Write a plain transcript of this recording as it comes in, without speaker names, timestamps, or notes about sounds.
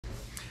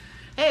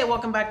Hey,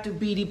 welcome back to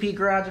BDP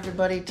Garage,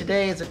 everybody.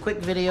 Today is a quick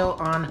video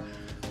on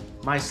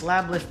my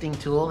slab lifting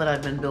tool that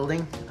I've been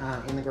building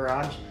in the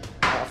garage.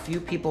 A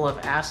few people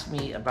have asked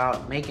me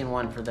about making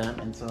one for them,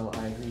 and so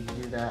I agreed to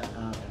do that.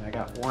 And I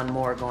got one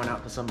more going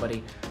out to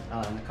somebody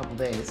in a couple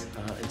days.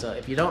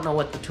 If you don't know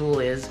what the tool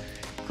is,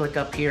 click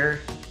up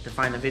here to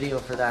find the video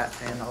for that,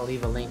 and I'll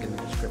leave a link in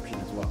the description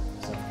as well.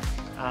 So,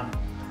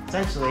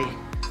 essentially,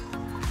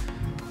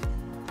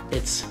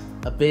 it's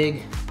a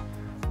big,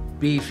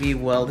 beefy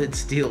welded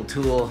steel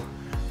tool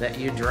that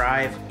you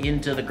drive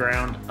into the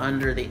ground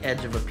under the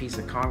edge of a piece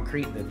of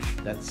concrete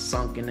that's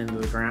sunken into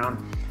the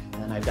ground.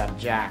 And I've got a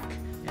jack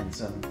and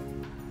some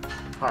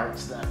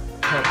parts that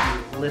help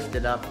you lift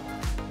it up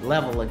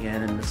level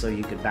again, and so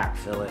you could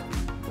backfill it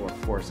or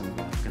pour some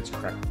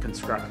construction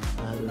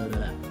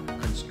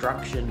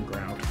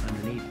grout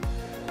underneath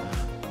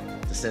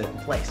to set it in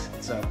place.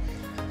 So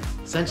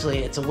essentially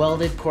it's a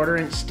welded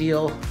 1/4-inch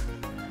steel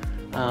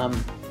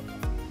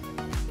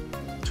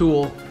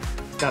tool.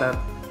 It's got a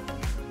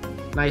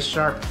nice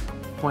sharp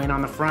point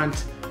on the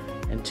front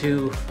and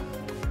 2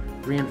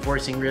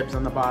 reinforcing ribs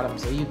on the bottom,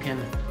 so you can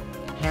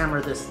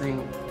hammer this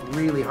thing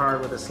really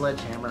hard with a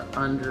sledgehammer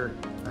under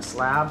a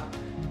slab.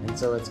 And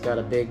so it's got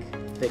a big,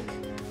 thick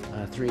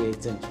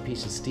 3/8-inch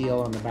piece of steel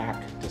on the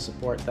back to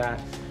support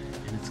that,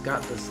 and it's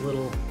got this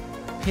little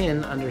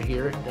pin under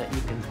here that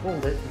you can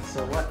hold it. And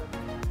so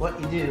what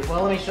you do,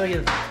 well, let me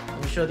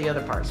show the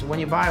other part. So when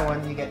you buy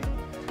one, you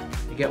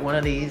get one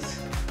of these.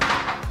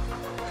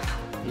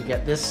 You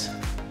get this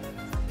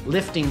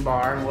lifting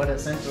bar, and what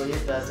essentially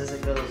it does is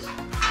it goes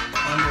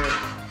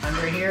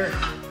under here,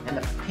 and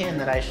the pin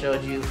that I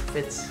showed you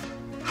fits.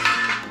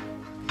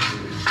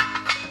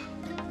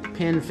 The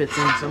pin fits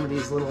in some of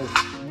these little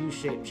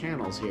U-shaped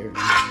channels here.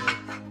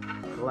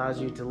 It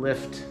allows you to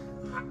lift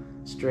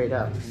straight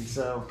up. And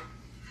so,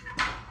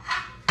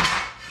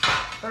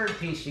 third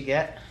piece you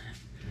get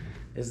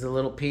is the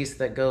little piece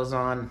that goes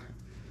on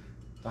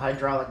the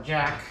hydraulic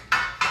jack,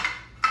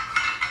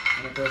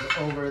 and it goes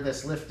over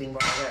this lifting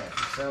bar there.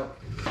 So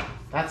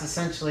that's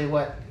essentially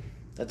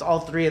that's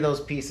all 3 of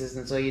those pieces.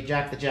 And so you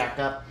jack the jack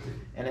up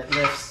and it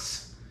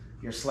lifts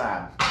your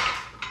slab.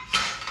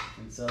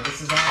 And so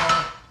this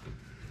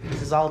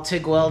is all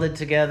TIG welded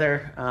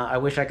together. I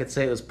wish I could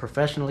say it was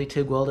professionally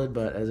TIG welded,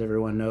 but as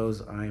everyone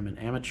knows, I am an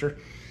amateur.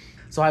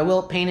 So I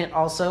will paint it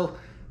also.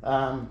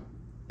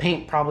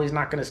 Paint probably is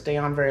not going to stay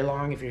on very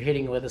long if you're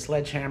hitting it with a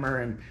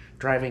sledgehammer and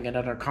driving it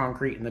under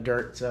concrete in the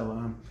dirt.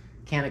 So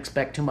can't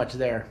expect too much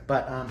there.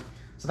 But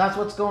so that's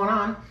what's going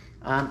on.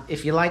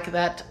 If you like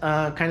that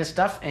kind of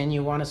stuff and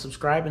you want to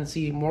subscribe and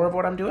see more of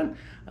what I'm doing,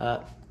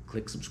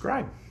 click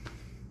subscribe.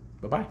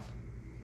 Bye-bye.